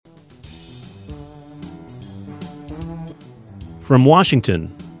From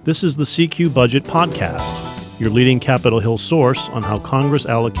Washington, this is the CQ Budget Podcast, your leading Capitol Hill source on how Congress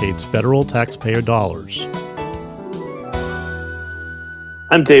allocates federal taxpayer dollars.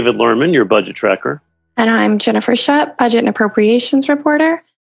 I'm David Lerman, your budget tracker. And I'm Jennifer Shutt, Budget and Appropriations reporter.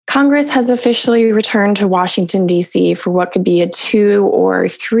 Congress has officially returned to Washington, D.C. for what could be a 2 or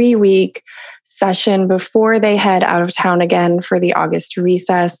 3 week session before they head out of town again for the August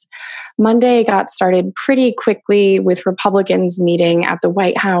recess. Monday got started pretty quickly with Republicans meeting at the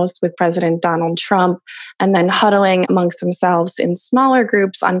White House with President Donald Trump and then huddling amongst themselves in smaller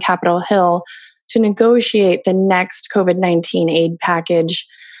groups on Capitol Hill to negotiate the next COVID-19 aid package.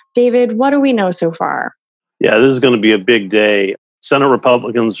 David, what do we know so far? Yeah, this is going to be a big day. Senate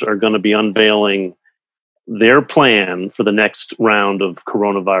Republicans are going to be unveiling their plan for the next round of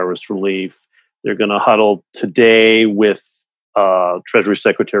coronavirus relief. They're going to huddle today with Treasury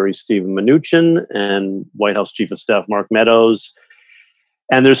Secretary Steven Mnuchin and White House Chief of Staff Mark Meadows.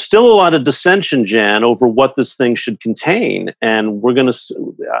 And there's still a lot of dissension, Jan, over what this thing should contain. And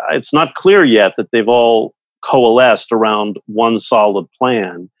it's not clear yet that they've all coalesced around one solid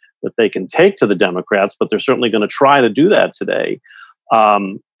plan that they can take to the Democrats, but they're certainly going to try to do that today. A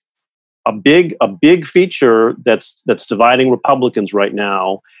big feature that's dividing Republicans right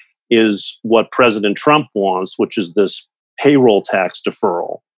now is what President Trump wants, which is this payroll tax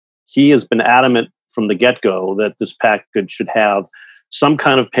deferral. He has been adamant from the get-go that this package should have some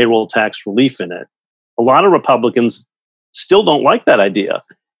kind of payroll tax relief in it. A lot of Republicans still don't like that idea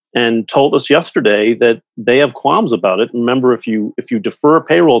and told us yesterday that they have qualms about it. Remember, if you defer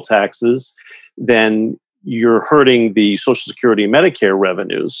payroll taxes, then you're hurting the Social Security and Medicare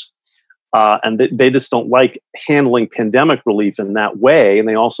revenues. And they just don't like handling pandemic relief in that way. And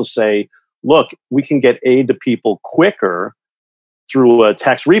they also say, look, we can get aid to people quicker through a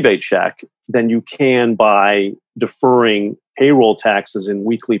tax rebate check than you can by deferring payroll taxes in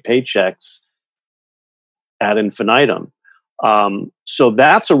weekly paychecks ad infinitum. So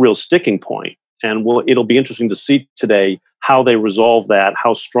that's a real sticking point. And it'll be interesting to see today how they resolve that,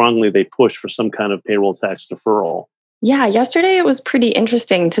 how strongly they push for some kind of payroll tax deferral. Yeah, yesterday it was pretty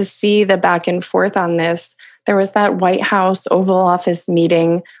interesting to see the back and forth on this. There was that White House Oval Office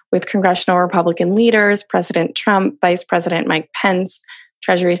meeting with congressional Republican leaders, President Trump, Vice President Mike Pence,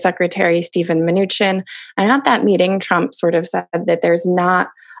 Treasury Secretary Steven Mnuchin. And at that meeting, Trump sort of said that there's not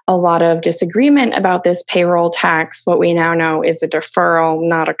a lot of disagreement about this payroll tax. What we now know is a deferral,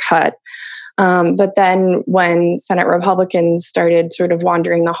 not a cut. But then when Senate Republicans started sort of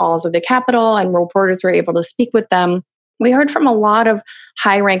wandering the halls of the Capitol and reporters were able to speak with them, we heard from a lot of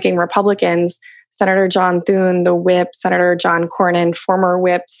high-ranking Republicans, Senator John Thune, the whip, Senator John Cornyn, former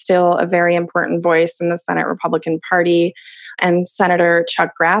whip, still a very important voice in the Senate Republican Party, and Senator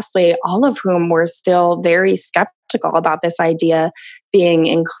Chuck Grassley, all of whom were still very skeptical about this idea being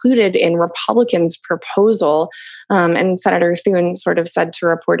included in Republicans' proposal. And Senator Thune sort of said to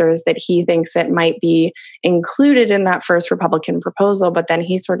reporters that he thinks it might be included in that first Republican proposal, but then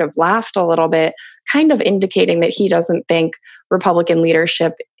he sort of laughed a little bit, kind of indicating that he doesn't think Republican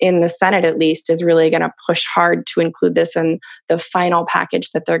leadership in the Senate, at least, is really going to push hard to include this in the final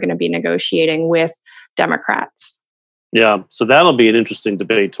package that they're going to be negotiating with Democrats. Yeah, so that'll be an interesting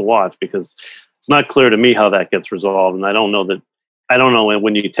debate to watch because it's not clear to me how that gets resolved, and I don't know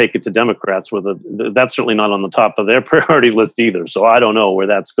when you take it to Democrats whether that's certainly not on the top of their priority list either. So I don't know where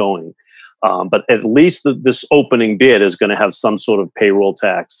that's going. But at least this opening bid is going to have some sort of payroll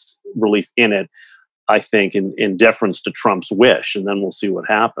tax relief in it, I think, in deference to Trump's wish, and then we'll see what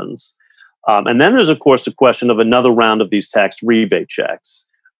happens. And then there's, of course, the question of another round of these tax rebate checks.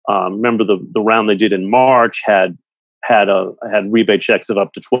 Remember the round they did in March had rebate checks of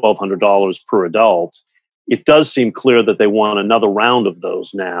up to $1,200 per adult. It does seem clear that they want another round of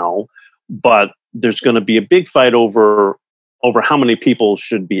those now, but there's going to be a big fight over how many people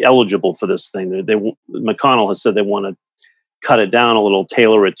should be eligible for this thing. McConnell has said they want to cut it down a little,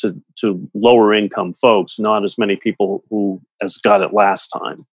 tailor it to lower income folks, not as many people who as got it last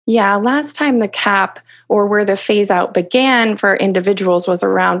time. Yeah, last time the cap or where the phase out began for individuals was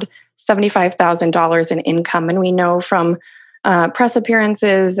around $75,000 in income. And we know from press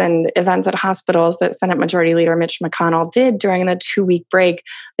appearances and events at hospitals that Senate Majority Leader Mitch McConnell did during the 2-week break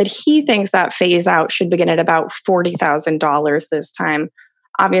that he thinks that phase out should begin at about $40,000 this time.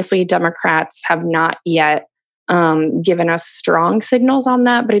 Obviously, Democrats have not yet given us strong signals on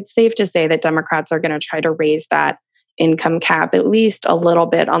that, but it's safe to say that Democrats are going to try to raise that income cap at least a little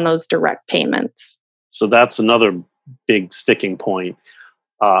bit on those direct payments. So that's another big sticking point,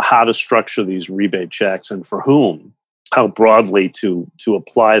 how to structure these rebate checks and for whom, how broadly to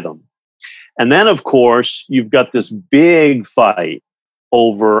apply them. And then, of course, you've got this big fight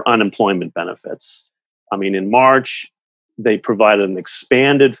over unemployment benefits. I mean, in March, they provided an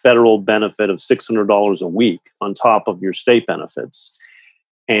expanded federal benefit of $600 a week on top of your state benefits.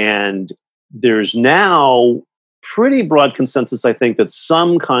 And there's now pretty broad consensus, I think, that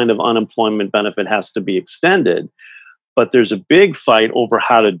some kind of unemployment benefit has to be extended. But there's a big fight over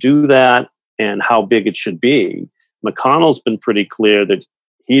how to do that and how big it should be. McConnell's been pretty clear that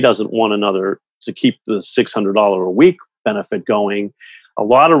he doesn't want to keep the $600 a week benefit going. A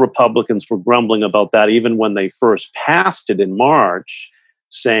lot of Republicans were grumbling about that even when they first passed it in March,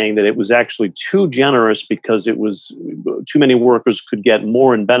 saying that it was actually too generous because it was too many workers could get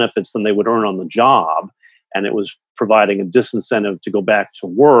more in benefits than they would earn on the job. And it was providing a disincentive to go back to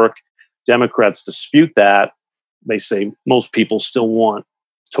work. Democrats dispute that. They say most people still want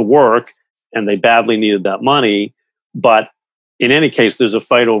to work and they badly needed that money. But in any case, there's a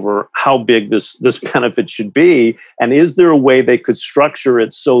fight over how big this benefit should be. And is there a way they could structure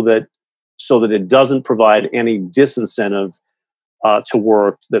it so that it doesn't provide any disincentive to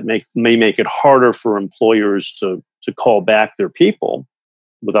work that may make it harder for employers to call back their people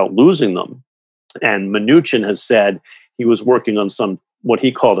without losing them? And Mnuchin has said he was working on what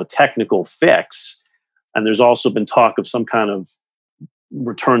he called a technical fix. And there's also been talk of some kind of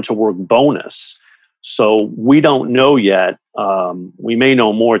return to work bonus. So we don't know yet. We may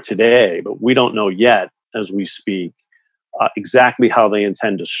know more today, but we don't know yet as we speak exactly how they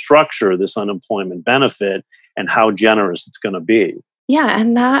intend to structure this unemployment benefit and how generous it's going to be. Yeah,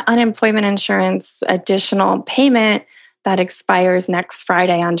 and that unemployment insurance additional payment that expires next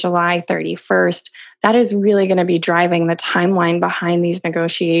Friday on July 31st, that is really going to be driving the timeline behind these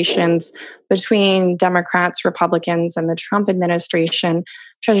negotiations between Democrats, Republicans, and the Trump administration.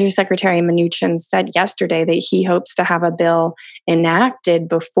 Treasury Secretary Mnuchin said yesterday that he hopes to have a bill enacted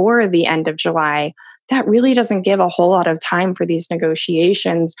before the end of July. That really doesn't give a whole lot of time for these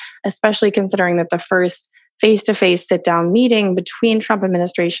negotiations, especially considering that the first face-to-face sit-down meeting between Trump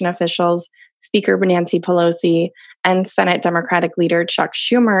administration officials, Speaker Nancy Pelosi, and Senate Democratic leader Chuck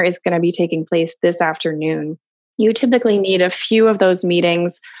Schumer is going to be taking place this afternoon. You typically need a few of those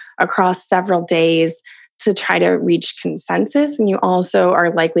meetings across several days to try to reach consensus. And you also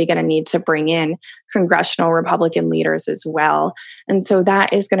are likely going to need to bring in congressional Republican leaders as well. And so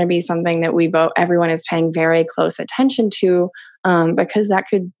that is going to be something that everyone is paying very close attention to because that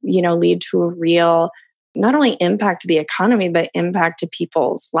could, lead to a real not only impact to the economy, but impact to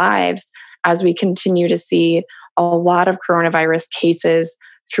people's lives as we continue to see a lot of coronavirus cases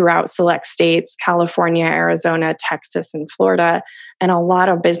throughout select states, California, Arizona, Texas, and Florida, and a lot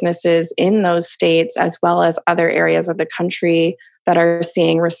of businesses in those states, as well as other areas of the country that are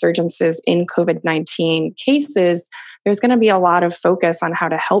seeing resurgences in COVID-19 cases. There's going to be a lot of focus on how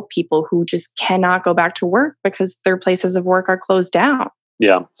to help people who just cannot go back to work because their places of work are closed down.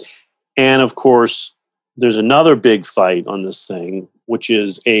 Yeah. And of course, there's another big fight on this thing, which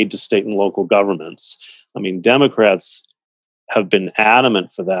is aid to state and local governments. I mean, Democrats have been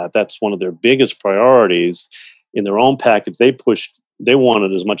adamant for that. That's one of their biggest priorities. In their own package, they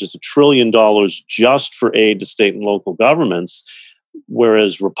wanted as much as $1 trillion just for aid to state and local governments,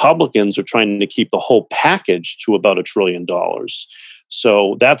 whereas Republicans are trying to keep the whole package to about $1 trillion.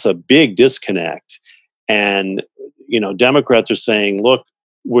 So that's a big disconnect. And, Democrats are saying, look,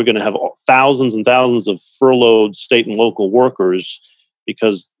 we're going to have thousands and thousands of furloughed state and local workers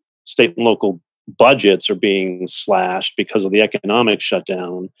because state and local budgets are being slashed because of the economic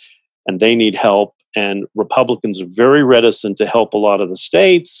shutdown, and they need help. And Republicans are very reticent to help a lot of the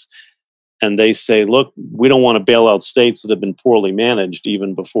states. And they say, look, we don't want to bail out states that have been poorly managed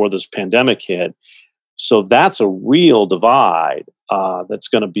even before this pandemic hit. So that's a real divide that's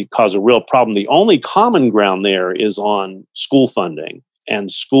going to cause a real problem. The only common ground there is on school funding.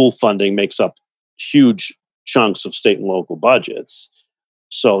 And school funding makes up huge chunks of state and local budgets.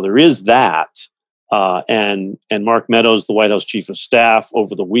 So there is that. And Mark Meadows, the White House chief of staff,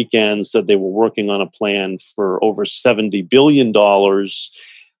 over the weekend said they were working on a plan for over $70 billion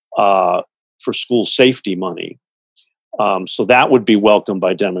for school safety money. So that would be welcomed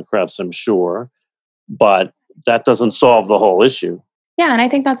by Democrats, I'm sure. But that doesn't solve the whole issue. Yeah, and I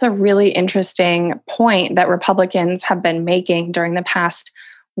think that's a really interesting point that Republicans have been making during the past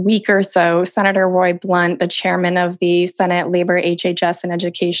week or so. Senator Roy Blunt, the chairman of the Senate Labor, HHS, and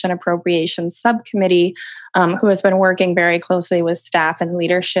Education Appropriations Subcommittee, who has been working very closely with staff and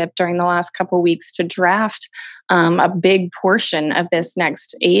leadership during the last couple of weeks to draft a big portion of this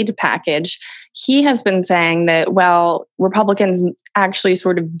next aid package. He has been saying that, well, Republicans actually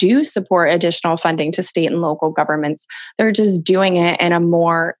sort of do support additional funding to state and local governments. They're just doing it in a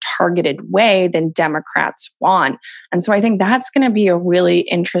more targeted way than Democrats want. And so I think that's going to be a really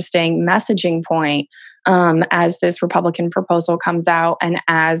interesting messaging point as this Republican proposal comes out and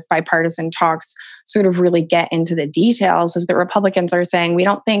as bipartisan talks sort of really get into the details, is that Republicans are saying, we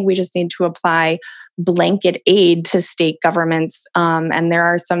don't think we just need to apply blanket aid to state governments. And there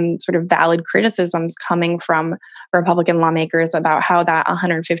are some sort of valid criticisms coming from Republican lawmakers about how that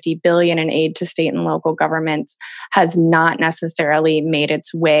 $150 billion in aid to state and local governments has not necessarily made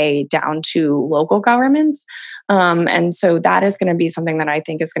its way down to local governments. And so that is going to be something that I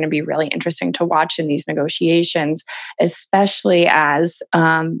think is going to be really interesting to watch in these negotiations, especially as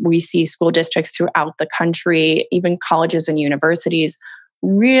we see school districts throughout the country, even colleges and universities,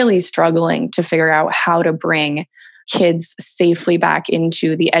 really struggling to figure out how to bring kids safely back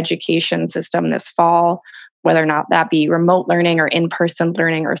into the education system this fall, whether or not that be remote learning or in-person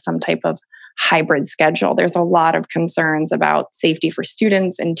learning or some type of hybrid schedule. There's a lot of concerns about safety for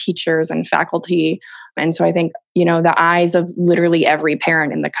students and teachers and faculty. And so I think, the eyes of literally every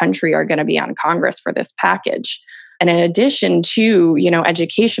parent in the country are going to be on Congress for this package. And in addition to,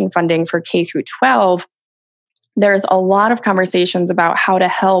 education funding for K through 12, there's a lot of conversations about how to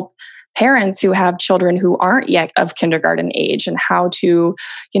help parents who have children who aren't yet of kindergarten age and how to,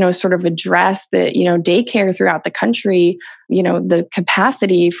 sort of address the, daycare throughout the country. The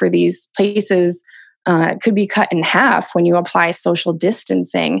capacity for these places could be cut in half when you apply social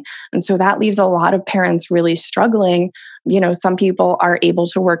distancing. And so that leaves a lot of parents really struggling. Some people are able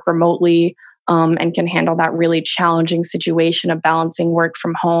to work remotely and can handle that really challenging situation of balancing work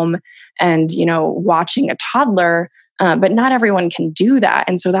from home and, watching a toddler. But not everyone can do that.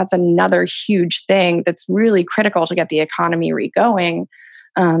 And so that's another huge thing that's really critical to get the economy re-going,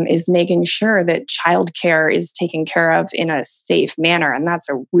 is making sure that childcare is taken care of in a safe manner. And that's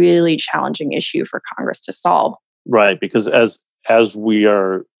a really challenging issue for Congress to solve. Right, because as we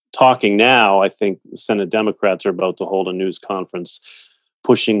are talking now, I think Senate Democrats are about to hold a news conference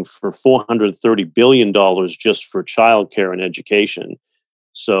pushing for $430 billion just for childcare and education.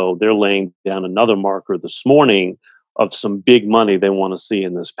 So they're laying down another marker this morning of some big money they want to see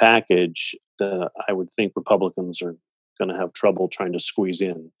in this package that I would think Republicans are going to have trouble trying to squeeze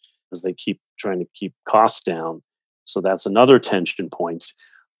in as they keep trying to keep costs down. So that's another tension point.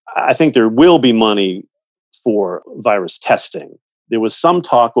 I think there will be money for virus testing. There was some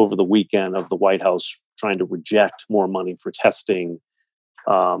talk over the weekend of the White House trying to reject more money for testing.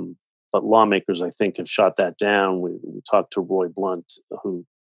 But lawmakers, I think, have shot that down. We talked to Roy Blunt, who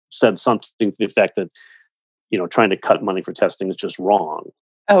said something to the effect that, trying to cut money for testing is just wrong.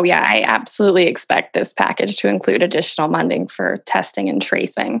 Oh, yeah, I absolutely expect this package to include additional funding for testing and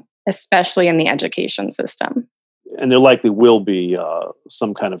tracing, especially in the education system. And there likely will be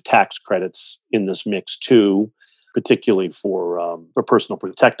some kind of tax credits in this mix, too, particularly for personal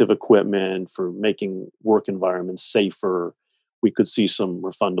protective equipment, for making work environments safer. We could see some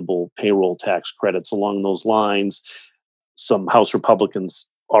refundable payroll tax credits along those lines. Some House Republicans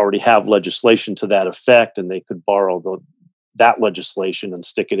already have legislation to that effect, and they could borrow that legislation and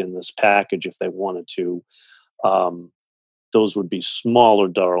stick it in this package if they wanted to. Those would be smaller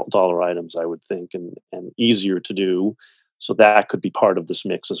dollar items, I would think, and easier to do. So that could be part of this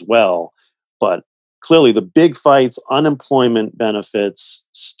mix as well. But clearly the big fights, unemployment benefits,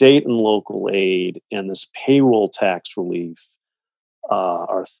 state and local aid, and this payroll tax relief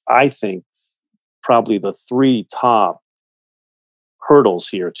are, I think, probably the three top hurdles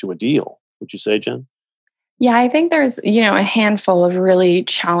here to a deal. Would you say, Jen? Yeah, I think there's, a handful of really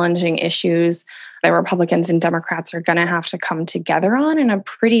challenging issues that Republicans and Democrats are going to have to come together on in a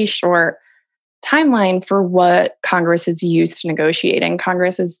pretty short timeline for what Congress is used to negotiating.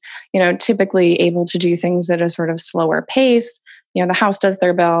 Congress is, typically able to do things at a sort of slower pace. The House does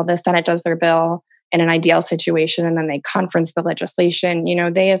their bill, the Senate does their bill in an ideal situation, and then they conference the legislation.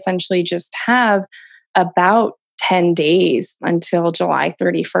 They essentially just have about 10 days until July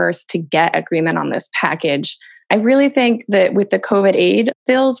 31st to get agreement on this package. I really think that with the COVID aid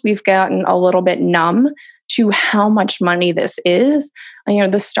bills, we've gotten a little bit numb to how much money this is.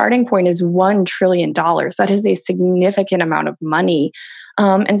 The starting point is $1 trillion. That is a significant amount of money.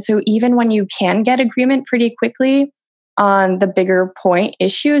 And so even when you can get agreement pretty quickly on the bigger point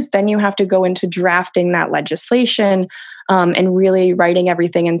issues, then you have to go into drafting that legislation and really writing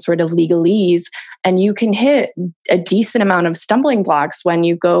everything in sort of legalese. And you can hit a decent amount of stumbling blocks when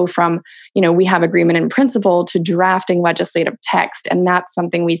you go from, we have agreement in principle to drafting legislative text. And that's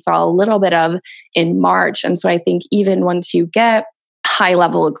something we saw a little bit of in March. And so I think even once you get high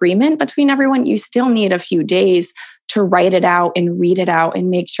level agreement between everyone, you still need a few days to write it out and read it out and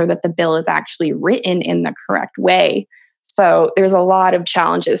make sure that the bill is actually written in the correct way. So there's a lot of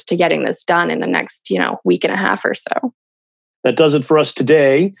challenges to getting this done in the next, week and a half or so. That does it for us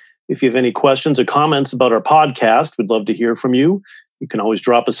today. If you have any questions or comments about our podcast, we'd love to hear from you. You can always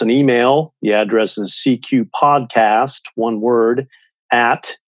drop us an email. The address is cqpodcast, one word,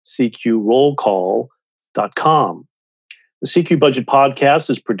 at cqrollcall.com. The CQ Budget Podcast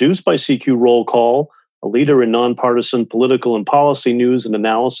is produced by CQ Roll Call, a leader in nonpartisan political and policy news and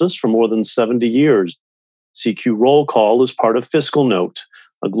analysis for more than 70 years. CQ Roll Call is part of Fiscal Note,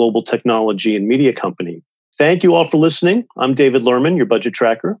 a global technology and media company. Thank you all for listening. I'm David Lerman, your budget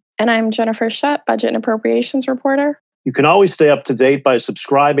tracker. And I'm Jennifer Shutt, budget and appropriations reporter. You can always stay up to date by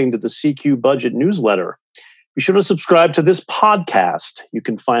subscribing to the CQ Budget newsletter. Be sure to subscribe to this podcast. You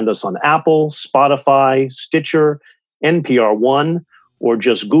can find us on Apple, Spotify, Stitcher, NPR One, or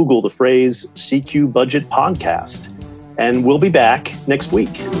just Google the phrase CQ Budget Podcast. And we'll be back next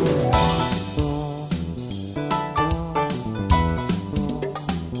week.